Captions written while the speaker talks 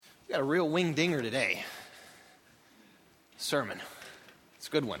Got a real wing dinger today. Sermon. It's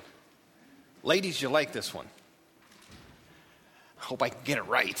a good one. Ladies, you like this one. I hope I can get it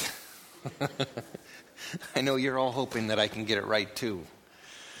right. I know you're all hoping that I can get it right too.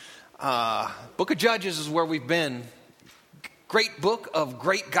 Book of Judges is where we've been. Great book of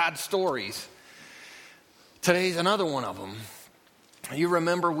great God stories. Today's another one of them. You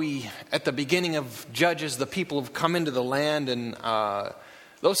remember at the beginning of Judges, the people have come into the land, and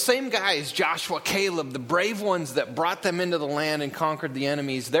those same guys, Joshua, Caleb, the brave ones that brought them into the land and conquered the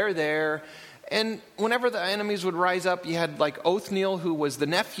enemies, they're there. And whenever the enemies would rise up, you had like Othniel, who was the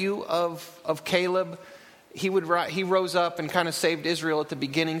nephew of Caleb. He rose up and kind of saved Israel at the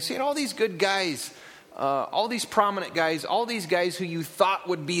beginning. So you had all these good guys, all these prominent guys, all these guys who you thought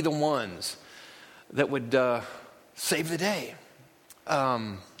would be the ones that would save the day.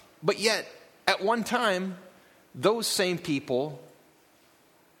 But yet, at one time, those same people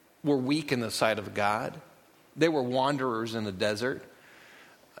were weak in the sight of God. They were wanderers in the desert.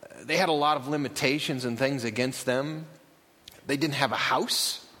 They had a lot of limitations and things against them. They didn't have a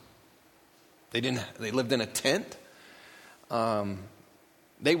house. They lived in a tent.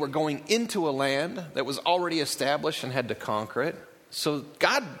 They were going into a land that was already established and had to conquer it. So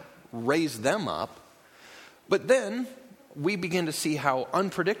God raised them up. But then we begin to see how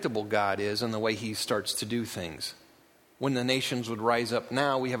unpredictable God is in the way he starts to do things. When the nations would rise up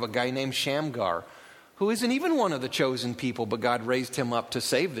now, we have a guy named Shamgar, who isn't even one of the chosen people, but God raised him up to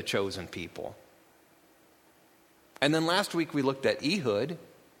save the chosen people. And then last week we looked at Ehud.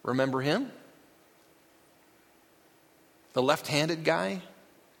 Remember him? The left-handed guy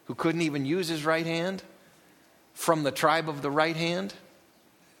who couldn't even use his right hand, from the tribe of the right hand.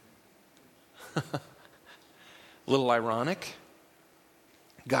 A little ironic.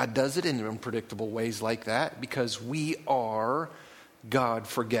 God does it in unpredictable ways like that because we are God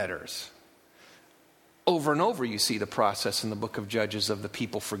forgetters. Over and over you see the process in the book of Judges of the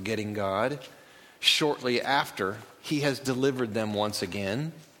people forgetting God shortly after he has delivered them once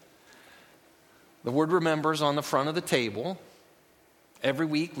again. The word remember is on the front of the table. Every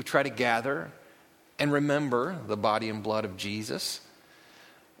week we try to gather and remember the body and blood of Jesus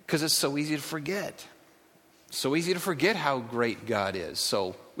because it's so easy to forget. So easy to forget how great God is.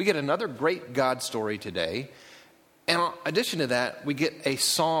 So we get another great God story today. And in addition to that, we get a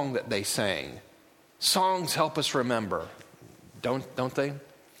song that they sang. Songs help us remember, don't they?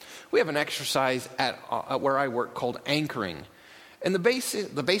 We have an exercise at where I work called anchoring. And the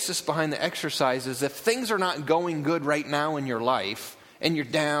basis behind the exercise is if things are not going good right now in your life, and you're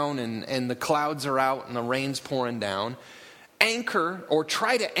down and the clouds are out and the rain's pouring down, anchor or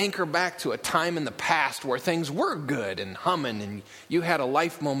try to anchor back to a time in the past where things were good and humming and you had a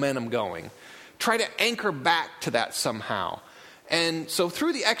life momentum going. Try to anchor back to that somehow. And so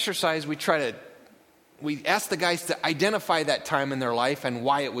through the exercise, we ask the guys to identify that time in their life and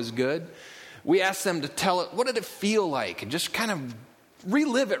why it was good. We ask them to tell it, what did it feel like? And just kind of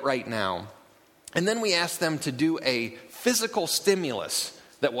relive it right now. And then we ask them to do a physical stimulus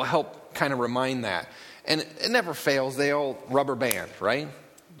that will help kind of remind that. And it never fails. They all rubber band, right?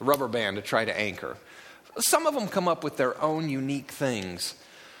 The rubber band to try to anchor. Some of them come up with their own unique things.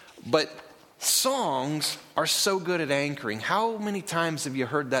 But songs are so good at anchoring. How many times have you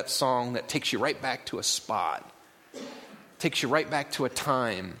heard that song that takes you right back to a spot? Takes you right back to a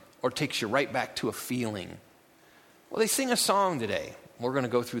time? Or takes you right back to a feeling? Well, they sing a song today. We're going to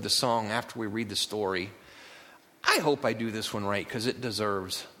go through the song after we read the story. I hope I do this one right because it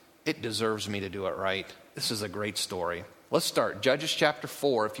deserves me to do it right. This is a great story. Let's start. Judges chapter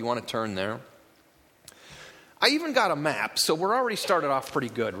 4, if you want to turn there. I even got a map, so we're already started off pretty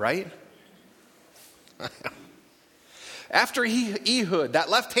good, right? After Ehud,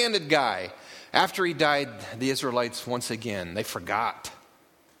 that left-handed guy, after he died, the Israelites once again, they forgot.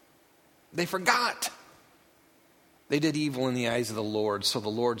 They forgot. They did evil in the eyes of the Lord, so the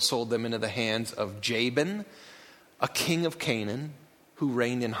Lord sold them into the hands of Jabin, a king of Canaan, who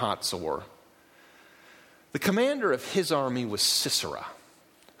reigned in Hatzor. The commander of his army was Sisera,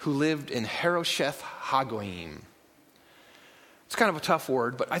 who lived in Harosheth Hagoyim. It's kind of a tough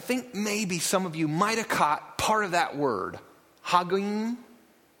word, but I think maybe some of you might have caught part of that word. Hagoyim.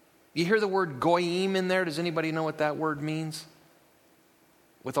 You hear the word goyim in there? Does anybody know what that word means?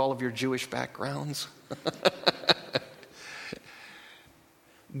 With all of your Jewish backgrounds?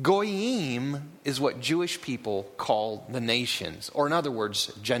 Goyim is what Jewish people call the nations, or in other words,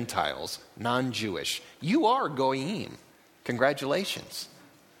 Gentiles, non-Jewish. You are Goyim. Congratulations.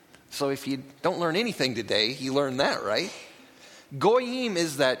 So if you don't learn anything today, you learn that, right? Goyim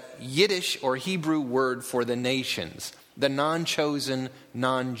is that Yiddish or Hebrew word for the nations. the non-chosen,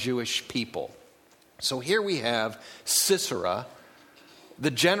 non-Jewish people. So here we have Sisera,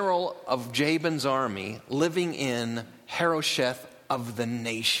 the general of Jabin's army, living in Harosheth of the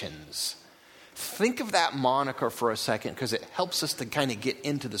nations. Think of that moniker for a second, because it helps us to kind of get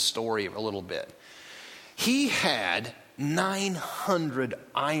into the story a little bit. He had 900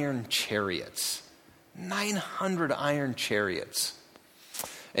 iron chariots. 900 iron chariots.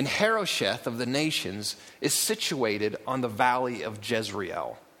 And Harosheth of the nations is situated on the valley of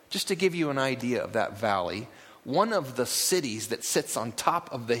Jezreel. Just to give you an idea of that valley, one of the cities that sits on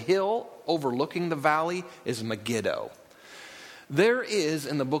top of the hill overlooking the valley is Megiddo. There is,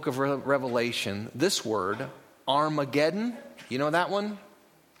 in the book of Revelation, this word, Armageddon. You know that one?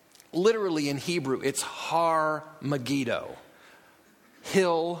 Literally in Hebrew, it's Har Megiddo,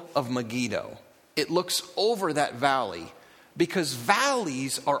 hill of Megiddo. It looks over that valley because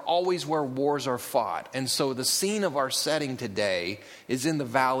valleys are always where wars are fought. And so the scene of our setting today is in the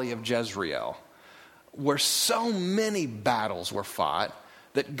valley of Jezreel, where so many battles were fought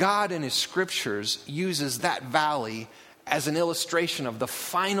that God in his scriptures uses that valley as an illustration of the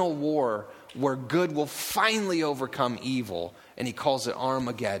final war where good will finally overcome evil, and he calls it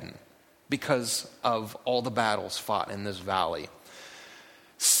Armageddon because of all the battles fought in this valley.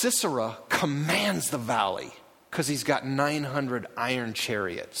 Sisera commands the valley because he's got 900 iron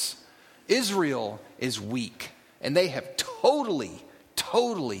chariots. Israel is weak, and they have totally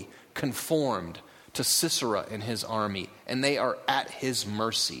conformed to Sisera and his army, and they are at his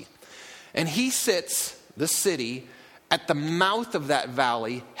mercy. And he sits, the city, at the mouth of that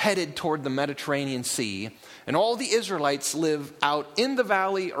valley, headed toward the Mediterranean Sea. And all the Israelites live out in the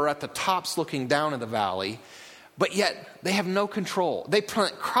valley or at the tops looking down at the valley. But yet, they have no control. They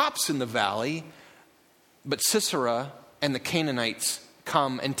plant crops in the valley, but Sisera and the Canaanites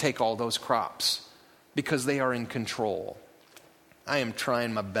come and take all those crops because they are in control. I am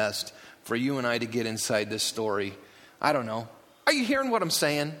trying my best for you and I to get inside this story. I don't know. Are you hearing what I'm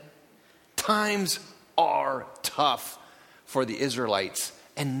saying? Times are tough for the Israelites,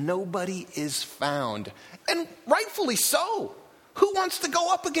 and nobody is found. And rightfully so. Who wants to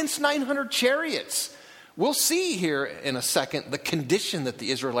go up against 900 chariots? We'll see here in a second the condition that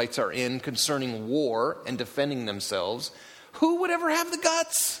the Israelites are in concerning war and defending themselves. Who would ever have the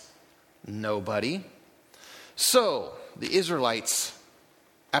guts? Nobody. So, the Israelites,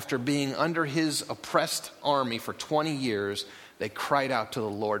 after being under his oppressed army for 20 years, they cried out to the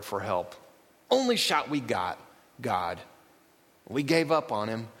Lord for help. Only shot we got, God. We gave up on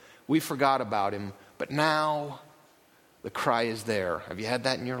him. We forgot about him. But now the cry is there. Have you had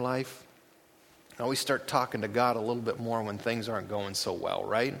that in your life? Always start talking to God a little bit more when things aren't going so well,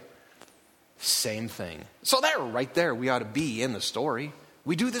 right? Same thing. So there, right there, we ought to be in the story.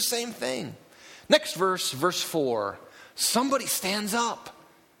 We do the same thing. Next verse, verse 4. Somebody stands up.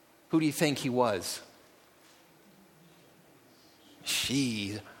 Who do you think he was?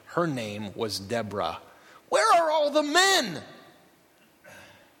 Her name was Deborah. Where are all the men?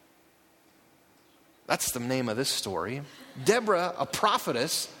 That's the name of this story. Deborah, a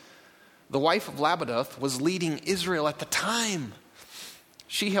prophetess, the wife of Lapidoth, was leading Israel at the time.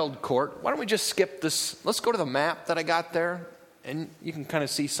 She held court. Why don't we just skip this? Let's go to the map that I got there, and you can kind of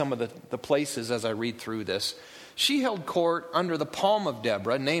see some of the places as I read through this. She held court under the palm of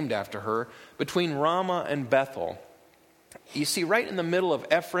Deborah, named after her, between Ramah and Bethel. You see right in the middle of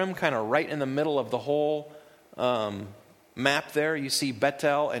Ephraim, kind of right in the middle of the whole map there, you see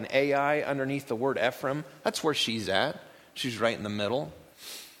Bethel and Ai underneath the word Ephraim. That's where she's at. She's right in the middle.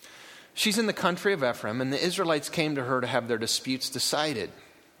 She's in the country of Ephraim, and the Israelites came to her to have their disputes decided.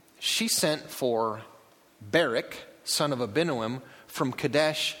 She sent for Barak, son of Abinoam, from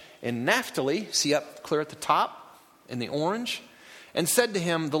Kadesh in Naphtali, see up clear at the top in the orange, and said to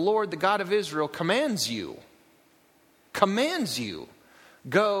him, the Lord, the God of Israel, commands you,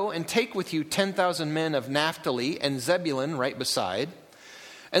 go and take with you 10,000 men of Naphtali and Zebulun right beside,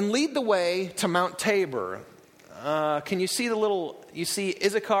 and lead the way to Mount Tabor. Can you see you see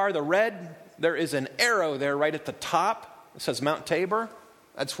Issachar, the red? There is an arrow there right at the top. It says Mount Tabor.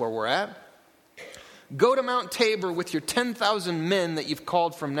 That's where we're at. Go to Mount Tabor with your 10,000 men that you've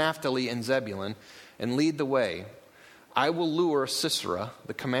called from Naphtali and Zebulun, and lead the way. I will lure Sisera,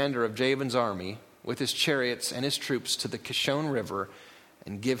 the commander of Jabin's army, with his chariots and his troops to the Kishon River,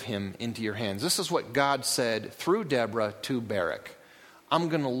 and give him into your hands. This is what God said through Deborah to Barak. I'm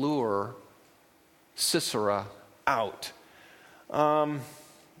going to lure Sisera out.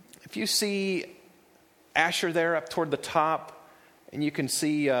 If you see Asher there up toward the top, and you can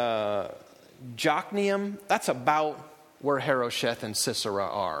see Jokneam, that's about where Harosheth and Sisera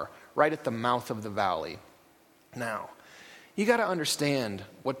are, right at the mouth of the valley. Now, You got to understand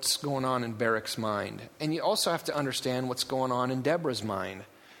what's going on in Barak's mind. And you also have to understand what's going on in Deborah's mind.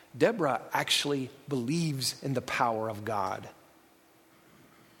 Deborah actually believes in the power of God.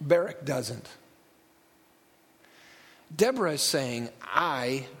 Barak doesn't. Deborah is saying,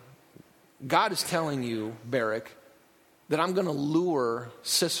 God is telling you, Barak, that I'm going to lure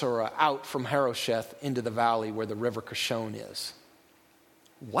Sisera out from Harosheth into the valley where the river Kishon is.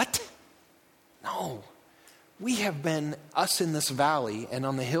 What? No. We have been, us in this valley and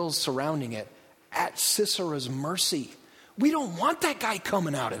on the hills surrounding it, at Sisera's mercy. We don't want that guy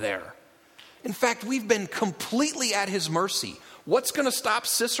coming out of there. In fact, we've been completely at his mercy. What's going to stop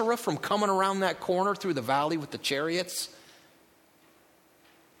Sisera from coming around that corner through the valley with the chariots?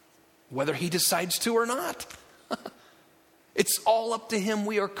 Whether he decides to or not. It's all up to him.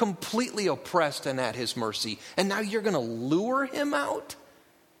 We are completely oppressed and at his mercy. And now you're going to lure him out?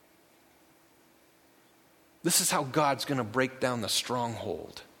 This is how God's going to break down the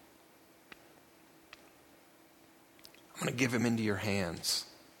stronghold. I'm going to give him into your hands.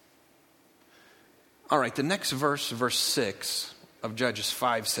 All right, the next verse, verse 6 of Judges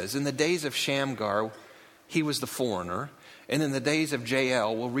 5 says, in the days of Shamgar, he was the foreigner. And in the days of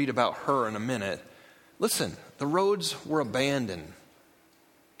Jael, we'll read about her in a minute. Listen, the roads were abandoned.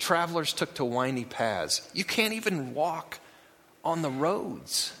 Travelers took to windy paths. You can't even walk on the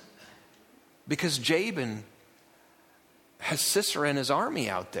roads because Jabin has Sisera and his army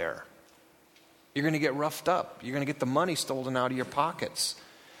out there. You're going to get roughed up. You're going to get the money stolen out of your pockets.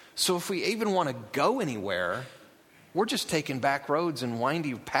 So if we even want to go anywhere, we're just taking back roads and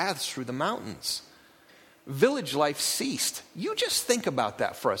windy paths through the mountains. Village life ceased. You just think about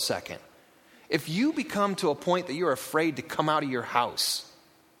that for a second. If you become to a point that you're afraid to come out of your house,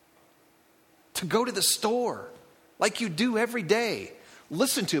 to go to the store like you do every day,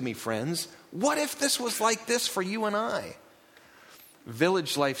 listen to me, friends. What if this was like this for you and I?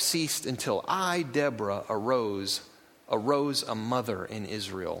 Village life ceased until I, Deborah, arose a mother in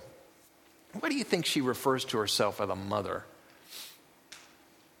Israel. Why do you think she refers to herself as a mother?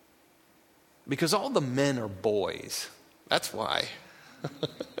 Because all the men are boys. That's why.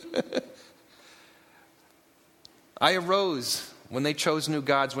 I arose when they chose new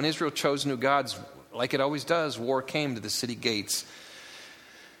gods. When Israel chose new gods, like it always does, war came to the city gates.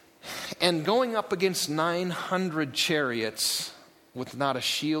 And going up against 900 chariots with not a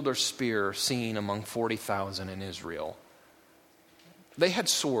shield or spear seen among 40,000 in Israel. They had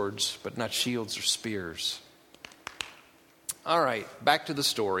swords, but not shields or spears. All right, back to the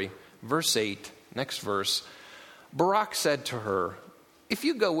story. Verse 8, next verse. Barak said to her, if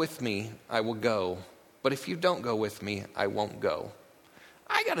you go with me, I will go. But if you don't go with me, I won't go.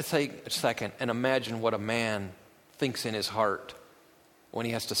 I got to take a second and imagine what a man thinks in his heart when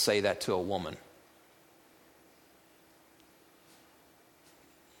he has to say that to a woman.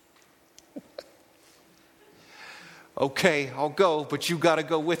 Okay, I'll go, but you got to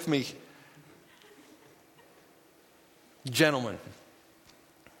go with me. Gentlemen,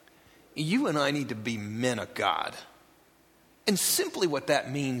 you and I need to be men of God. And simply what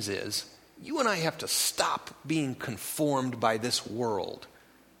that means is, you and I have to stop being conformed by this world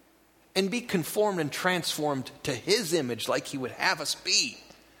and be conformed and transformed to his image like he would have us be.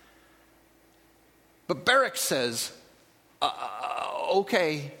 But Barak says,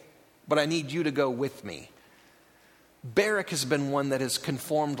 okay, but I need you to go with me. Barak has been one that has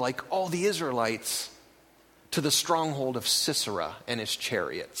conformed like all the Israelites to the stronghold of Sisera and his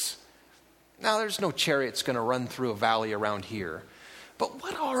chariots. Now, there's no chariots going to run through a valley around here. But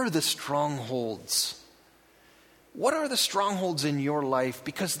what are the strongholds? What are the strongholds in your life?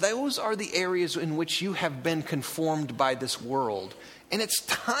 Because those are the areas in which you have been conformed by this world. And it's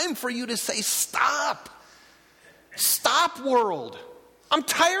time for you to say, stop. Stop, world. I'm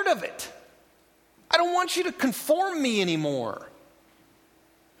tired of it. I don't want you to conform me anymore.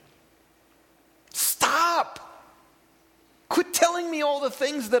 Stop. Quit telling me all the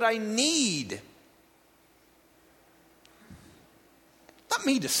things that I need. Let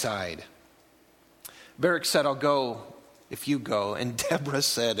me decide. Barak said, I'll go if you go. And Deborah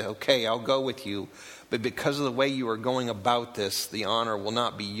said, okay, I'll go with you. But because of the way you are going about this, the honor will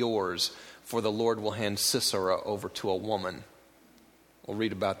not be yours, for the Lord will hand Sisera over to a woman. We'll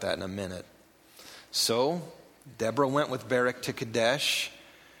read about that in a minute. So Deborah went with Barak to Kadesh,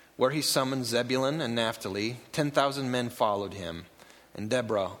 where he summoned Zebulun and Naphtali. 10,000 men followed him, and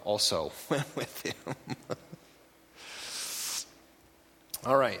Deborah also went with him.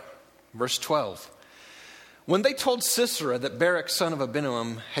 All right, verse 12. When they told Sisera that Barak, son of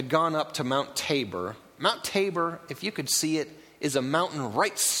Abinoam, had gone up to Mount Tabor, if you could see it, is a mountain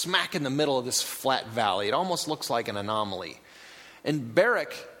right smack in the middle of this flat valley. It almost looks like an anomaly. And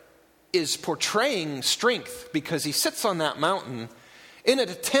Barak is portraying strength because he sits on that mountain in an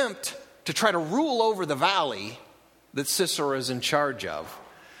attempt to try to rule over the valley that Sisera is in charge of.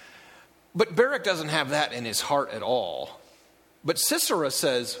 But Barak doesn't have that in his heart at all. But Sisera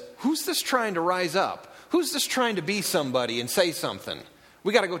says, who's this trying to rise up? Who's this trying to be somebody and say something?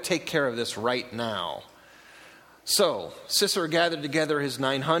 We got to go take care of this right now. So Sisera gathered together his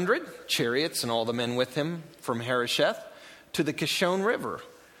 900 chariots and all the men with him from Harosheth to the Kishon River.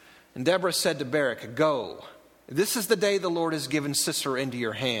 And Deborah said to Barak, go. This is the day the Lord has given Sisera into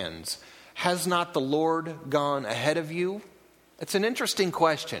your hands. Has not the Lord gone ahead of you? It's an interesting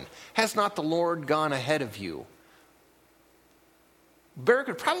question. Has not the Lord gone ahead of you? Barak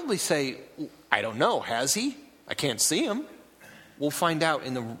would probably say, I don't know. Has he? I can't see him. We'll find out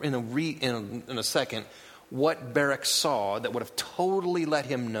in a second what Barak saw that would have totally let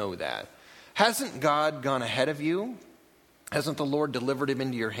him know that. Hasn't God gone ahead of you? Hasn't the Lord delivered him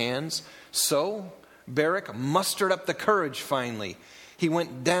into your hands? So Barak mustered up the courage finally. He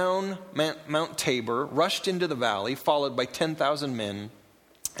went down Mount Tabor, rushed into the valley, followed by 10,000 men.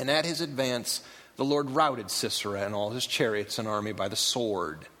 And at his advance, the Lord routed Sisera and all his chariots and army by the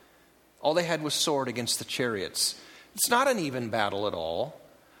sword. All they had was sword against the chariots. It's not an even battle at all.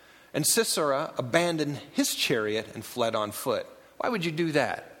 And Sisera abandoned his chariot and fled on foot. Why would you do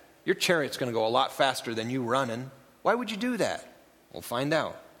that? Your chariot's going to go a lot faster than you running. Why would you do that? We'll find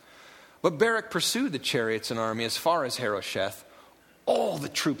out. But Barak pursued the chariots and army as far as Harosheth. All the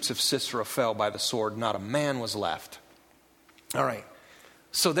troops of Sisera fell by the sword. Not a man was left. All right.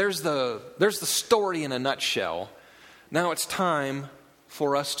 So there's the story in a nutshell. Now it's time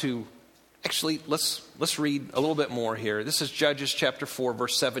for us to actually let's read a little bit more here. This is Judges chapter 4,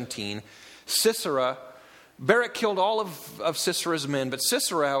 verse 17. Barak killed all of Sisera's men, but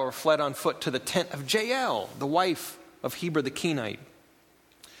Sisera, however, fled on foot to the tent of Jael, the wife of Heber the Kenite,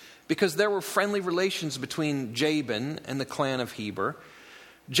 because there were friendly relations between Jabin and the clan of Heber.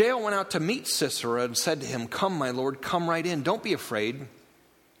 Jael went out to meet Sisera and said to him, come, my lord, come right in. Don't be afraid.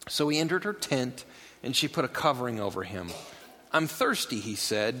 So he entered her tent, and she put a covering over him. I'm thirsty, he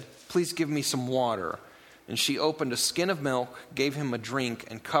said. Please give me some water. And she opened a skin of milk, gave him a drink,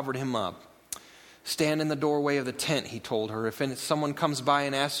 and covered him up. Stand in the doorway of the tent, he told her. If someone comes by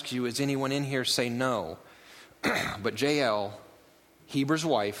and asks you, is anyone in here, say no. But Jael, Heber's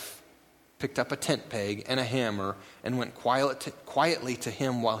wife, picked up a tent peg and a hammer and went quietly to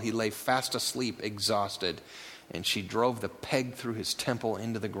him while he lay fast asleep, exhausted. And she drove the peg through his temple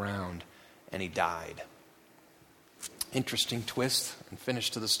into the ground, and he died. Interesting twist and finish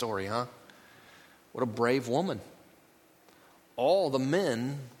to the story, huh? What a brave woman. All the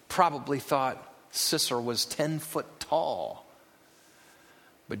men probably thought Sisera was 10 foot tall.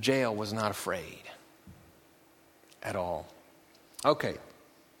 But Jael was not afraid at all. Okay,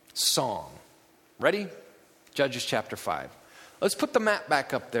 song. Ready? Judges chapter 5. Let's put the map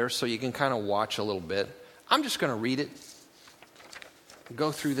back up there so you can kind of watch a little bit. I'm just going to read it.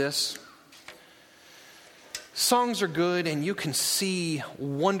 Go through this. Songs are good, and you can see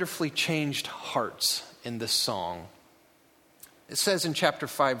wonderfully changed hearts in this song. It says in chapter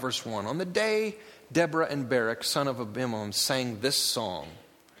 5, verse 1, on the day Deborah and Barak, son of Abimelech, sang this song.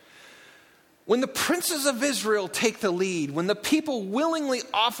 When the princes of Israel take the lead, when the people willingly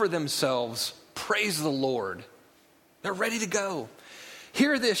offer themselves, praise the Lord. They're ready to go.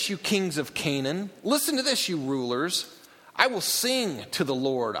 Hear this, you kings of Canaan. Listen to this, you rulers. I will sing to the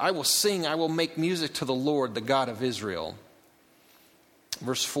Lord. I will make music to the Lord, the God of Israel.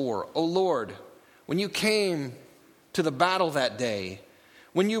 Verse 4, O Lord, when you came to the battle that day,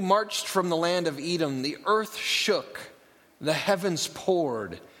 when you marched from the land of Edom, the earth shook, the heavens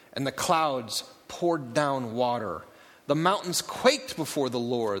poured, and the clouds poured down water. The mountains quaked before the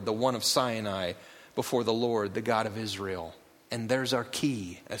Lord, the one of Sinai, before the Lord, the God of Israel. And there's our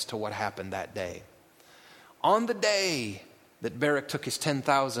key as to what happened that day. On the day that Barak took his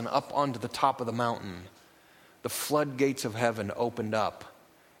 10,000 up onto the top of the mountain, the floodgates of heaven opened up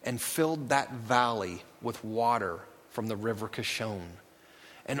and filled that valley with water from the river Kishon.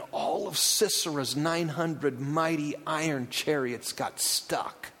 And all of Sisera's 900 mighty iron chariots got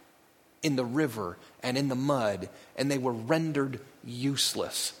stuck in the river and in the mud, and they were rendered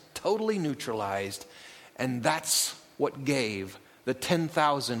useless, totally neutralized. And that's what gave the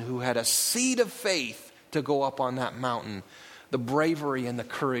 10,000 who had a seed of faith to go up on that mountain the bravery and the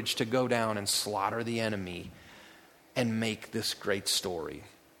courage to go down and slaughter the enemy and make this great story.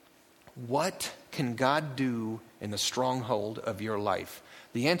 What can God do in the stronghold of your life?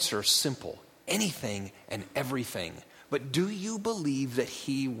 The answer is simple. Anything and everything. but do you believe that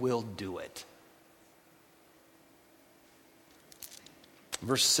he will do it?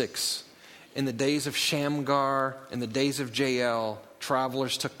 Verse 6, in the days of Shamgar, in the days of Jael,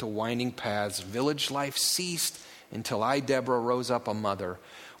 travelers took to winding paths. Village life ceased until I, Deborah, rose up a mother.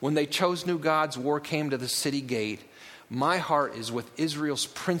 When they chose new gods, war came to the city gate. My heart is with Israel's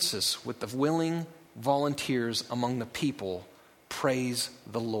princess, with the willing volunteers among the people. Praise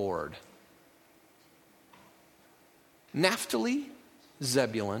the Lord. Naphtali,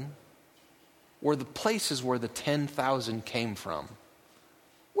 Zebulun were the places where the 10,000 came from.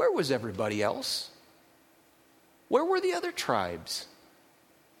 Where was everybody else? Where were the other tribes?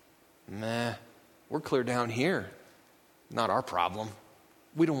 We're clear down here. Not our problem.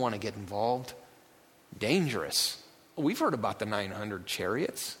 We don't want to get involved. Dangerous. We've heard about the 900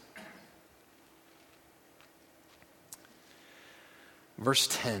 chariots. Verse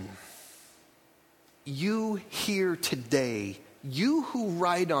 10. You here today, you who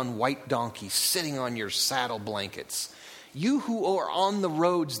ride on white donkeys, sitting on your saddle blankets, you who are on the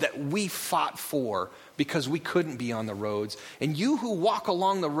roads that we fought for because we couldn't be on the roads, and you who walk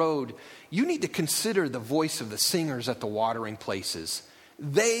along the road, you need to consider the voice of the singers at the watering places.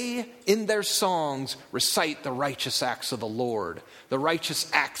 They, in their songs, recite the righteous acts of the Lord, the righteous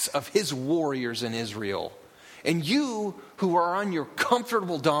acts of his warriors in Israel. And you who are on your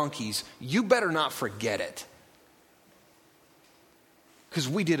comfortable donkeys, you better not forget it. Because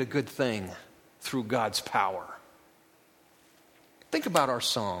we did a good thing through God's power. Think about our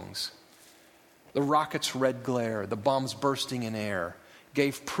songs. The rocket's red glare, the bombs bursting in air,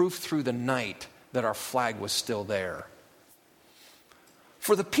 gave proof through the night that our flag was still there.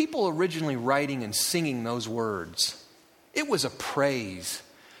 For the people originally writing and singing those words, it was a praise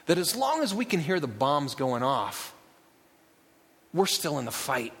that as long as we can hear the bombs going off, we're still in the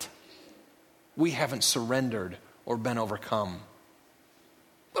fight. We haven't surrendered or been overcome.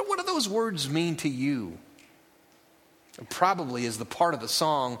 But what do those words mean to you? It probably is the part of the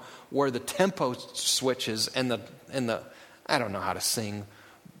song where the tempo switches and the I don't know how to sing,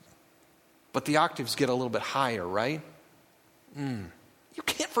 but the octaves get a little bit higher, right? You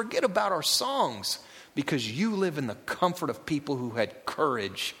can't forget about our songs because you live in the comfort of people who had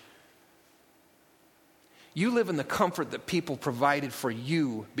courage. You live in the comfort that people provided for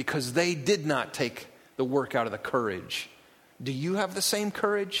you because they did not take the work out of the courage. Do you have the same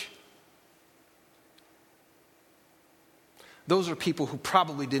courage? Those are people who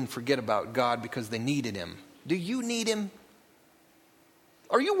probably didn't forget about God because they needed him. Do you need him?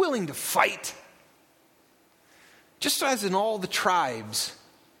 Are you willing to fight? Just as in all the tribes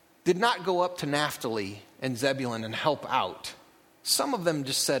did not go up to Naphtali and Zebulun and help out. Some of them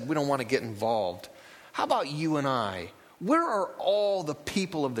just said, we don't want to get involved. How about you and I? Where are all the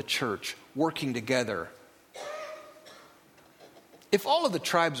people of the church working together? If all of the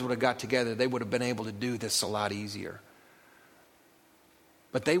tribes would have got together, they would have been able to do this a lot easier.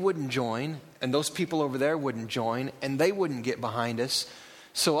 But they wouldn't join, and those people over there wouldn't join, and they wouldn't get behind us.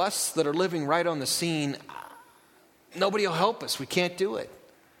 So us that are living right on the scene, nobody will help us. We can't do it.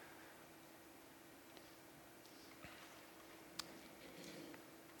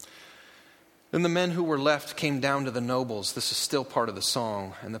 Then the men who were left came down to the nobles. This is still part of the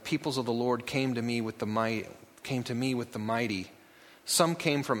song. And the peoples of the Lord came to me with the mighty. Some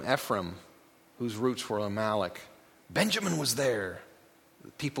came from Ephraim, whose roots were Amalek. Benjamin was there,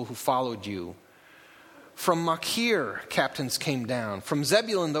 the people who followed you. From Machir, captains came down. From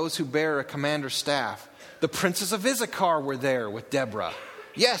Zebulun, those who bear a commander's staff. The princes of Issachar were there with Deborah.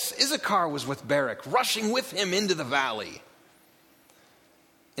 Yes, Issachar was with Barak, rushing with him into the valley.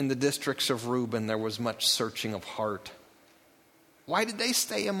 In the districts of Reuben, there was much searching of heart. Why did they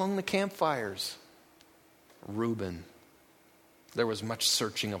stay among the campfires? Reuben, there was much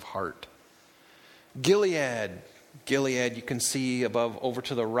searching of heart. Gilead, you can see above over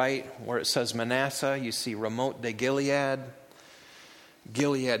to the right where it says Manasseh, you see Ramoth de Gilead.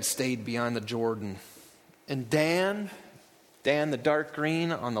 Gilead stayed beyond the Jordan. And Dan, the dark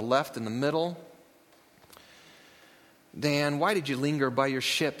green on the left in the middle. Dan, why did you linger by your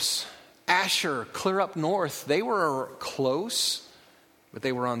ships? Asher, clear up north. They were close, but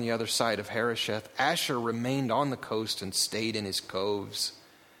they were on the other side of Harosheth. Asher remained on the coast and stayed in his coves.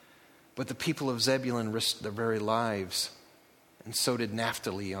 But the people of Zebulun risked their very lives, and so did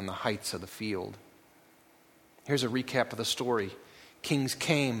Naphtali on the heights of the field. Here's a recap of the story. Kings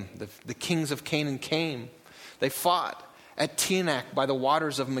came, the kings of Canaan came. They fought at Teanak by the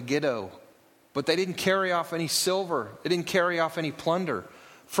waters of Megiddo. But they didn't carry off any silver. They didn't carry off any plunder.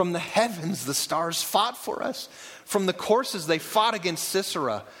 From the heavens, the stars fought for us. From the courses, they fought against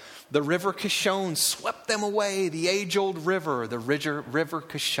Sisera. The river Kishon swept them away, the age-old river, the river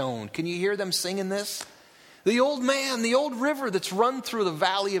Kishon. Can you hear them singing this? The old man, the old river that's run through the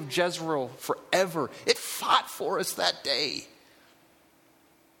valley of Jezreel forever. It fought for us that day.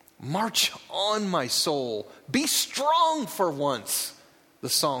 March on, my soul. Be strong for once, the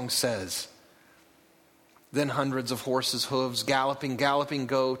song says. Then hundreds of horses' hooves, galloping, galloping,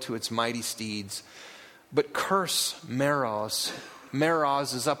 go to its mighty steeds. But curse Meroz.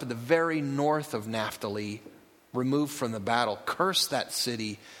 Meroz is up at the very north of Naphtali, removed from the battle. Curse that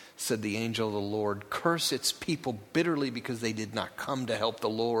city, said the angel of the Lord. Curse its people bitterly because they did not come to help the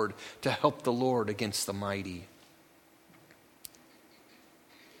Lord against the mighty.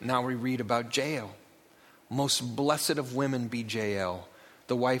 Now we read about Jael. Most blessed of women be Jael,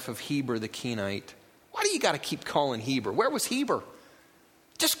 the wife of Heber the Kenite. Why do you got to keep calling Heber? Where was Heber?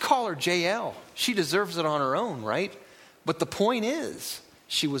 Just call her Jael. She deserves it on her own, right? But the point is,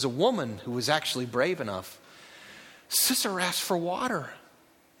 she was a woman who was actually brave enough. Sisera asked for water.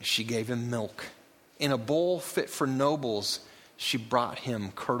 She gave him milk. In a bowl fit for nobles, she brought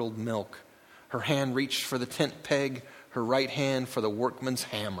him curdled milk. Her hand reached for the tent peg, her right hand for the workman's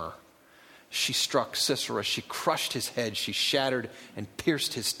hammer. She struck Sisera. She crushed his head. She shattered and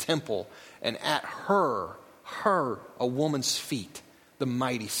pierced his temple. And at her, a woman's feet, the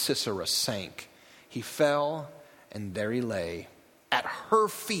mighty Sisera sank. He fell, and there he lay. At her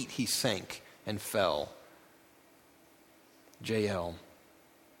feet he sank and fell. Jael.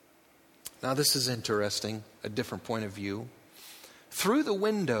 Now this is interesting, a different point of view. Through the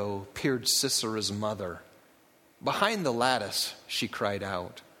window peered Sisera's mother. Behind the lattice, she cried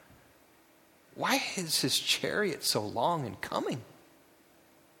out, "Why is his chariot so long in coming?"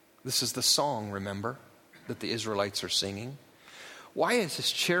 This is the song, remember, that the Israelites are singing. Why is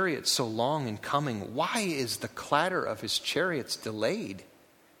his chariot so long in coming? Why is the clatter of his chariots delayed?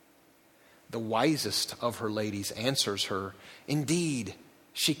 The wisest of her ladies answers her. Indeed,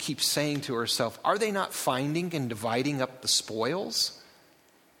 she keeps saying to herself, are they not finding and dividing up the spoils?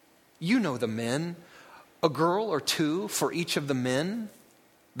 You know the men, a girl or two for each of the men.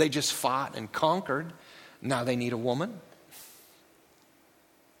 They just fought and conquered. Now they need a woman.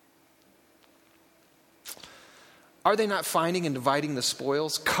 Are they not finding and dividing the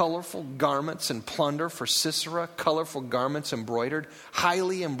spoils? Colorful garments and plunder for Sisera, colorful garments embroidered,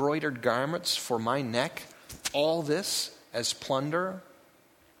 highly embroidered garments for my neck. All this as plunder.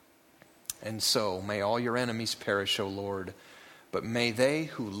 And so may all your enemies perish, O Lord. But may they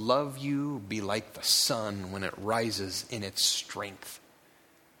who love you be like the sun when it rises in its strength.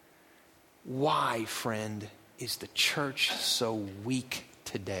 Why, friend, is the church so weak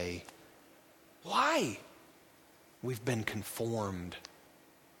today? Why? We've been conformed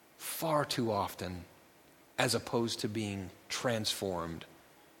far too often as opposed to being transformed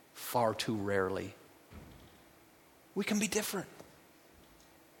far too rarely. We can be different.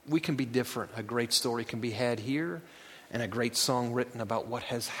 We can be different. A great story can be had here and a great song written about what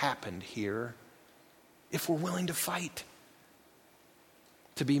has happened here if we're willing to fight.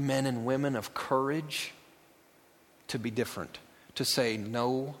 To be men and women of courage, to be different. To say,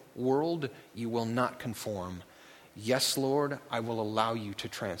 no, world, you will not conform. Yes, Lord, I will allow you to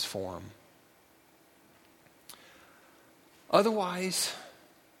transform. Otherwise,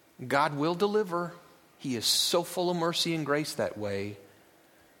 God will deliver. He is so full of mercy and grace that way.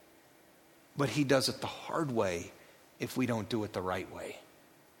 But he does it the hard way if we don't do it the right way.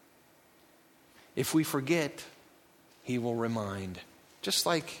 If we forget, he will remind. Just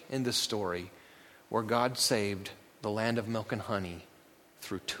like in this story where God saved the land of milk and honey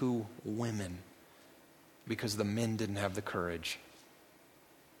through 2 women because the men didn't have the courage.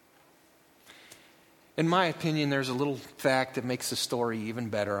 In my opinion, there's a little fact that makes the story even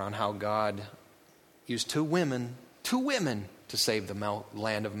better on how God used 2 women to save the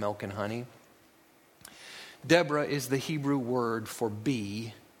land of milk and honey. Deborah is the Hebrew word for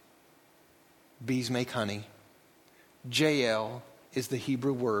bee. Bees make honey. Jael is the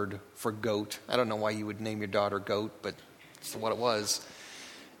Hebrew word for goat. I don't know why you would name your daughter goat, but it's what it was.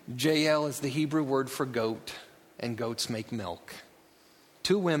 Jael is the Hebrew word for goat, and goats make milk.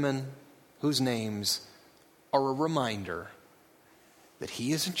 2 women whose names are a reminder that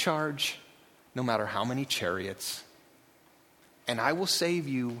he is in charge no matter how many chariots. And I will save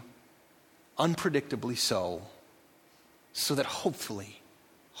you unpredictably so that hopefully,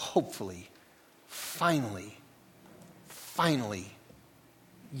 finally,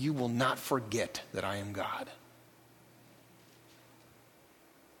 you will not forget that I am God.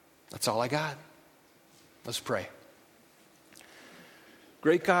 That's all I got. Let's pray.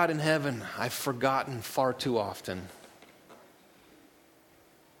 Great God in heaven, I've forgotten far too often.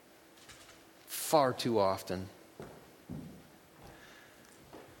 far too often.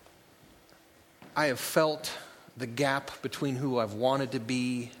 I have felt the gap between who I've wanted to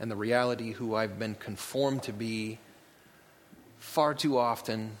be and the reality who I've been conformed to be far too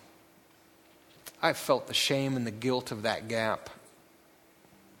often. I've felt the shame and the guilt of that gap.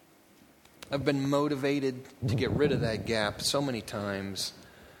 I've been motivated to get rid of that gap so many times,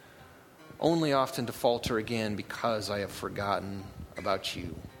 only often to falter again because I have forgotten about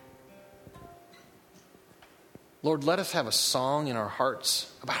you. Lord, let us have a song in our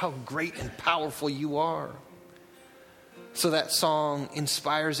hearts about how great and powerful you are. So that song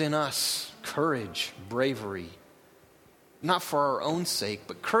inspires in us courage, bravery, not for our own sake,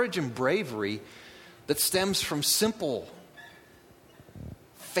 but courage and bravery that stems from simple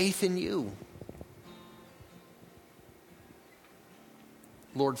faith in you.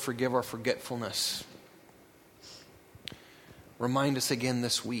 Lord, forgive our forgetfulness. Remind us again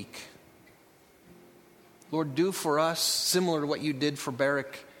this week. Lord, do for us similar to what you did for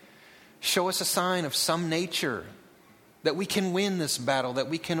Barak. Show us a sign of some nature that we can win this battle, that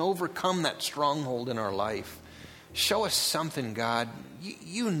we can overcome that stronghold in our life. Show us something, God.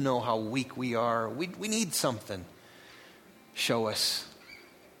 You know how weak we are. We need something. Show us,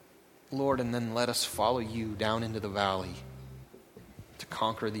 Lord, and then let us follow you down into the valley to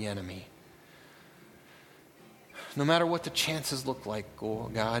conquer the enemy. No matter what the chances look like,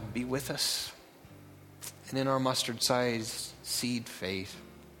 oh God, be with us. And in our mustard-sized seed faith,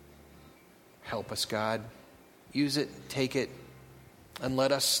 help us, God. Use it, take it, and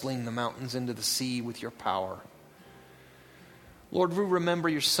let us sling the mountains into the sea with your power. Lord, we remember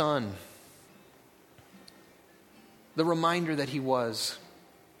your Son, the reminder that he was.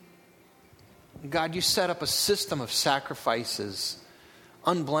 God, you set up a system of sacrifices,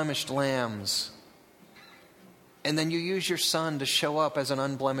 unblemished lambs, and then you use your Son to show up as an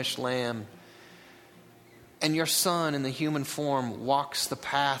unblemished lamb. And your Son in the human form walks the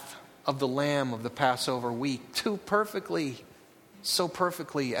path of the lamb of the Passover week too perfectly, so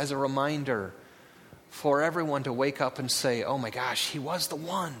perfectly, as a reminder for everyone to wake up and say, oh my gosh, he was the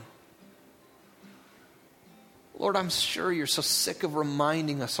one. Lord, I'm sure you're so sick of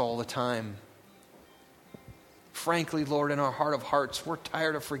reminding us all the time. Frankly, Lord, in our heart of hearts, we're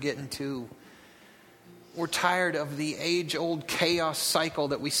tired of forgetting too. We're tired of the age-old chaos cycle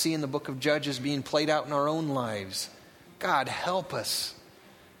that we see in the book of Judges being played out in our own lives. God, help us.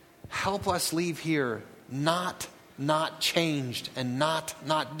 Help us leave here not changed and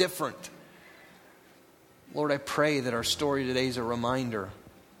not different. Lord, I pray that our story today is a reminder.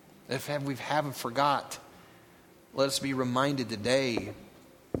 If we haven't forgot, let us be reminded today.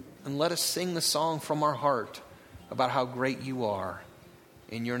 And let us sing the song from our heart about how great you are.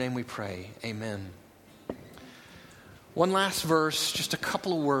 In your name we pray. Amen. One last verse, just a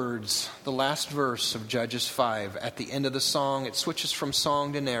couple of words. The last verse of Judges 5. At the end of the song, it switches from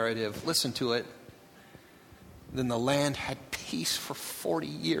song to narrative. Listen to it. Then the land had peace for 40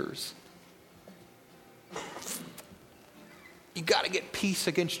 years. You got to get peace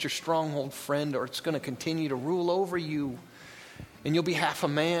against your stronghold, friend, or it's going to continue to rule over you. And you'll be half a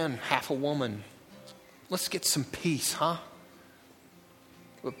man, half a woman. Let's get some peace, huh?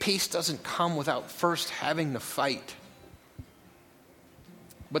 But peace doesn't come without first having the fight.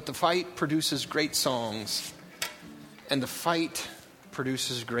 But the fight produces great songs, and the fight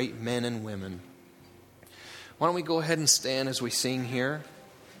produces great men and women. Why don't we go ahead and stand as we sing here?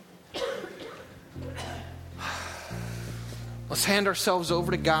 Let's hand ourselves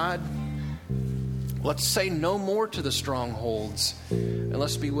over to God. Let's say no more to the strongholds, and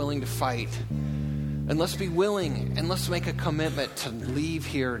let's be willing to fight. And let's be willing, and let's make a commitment to leave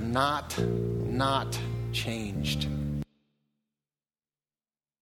here not changed.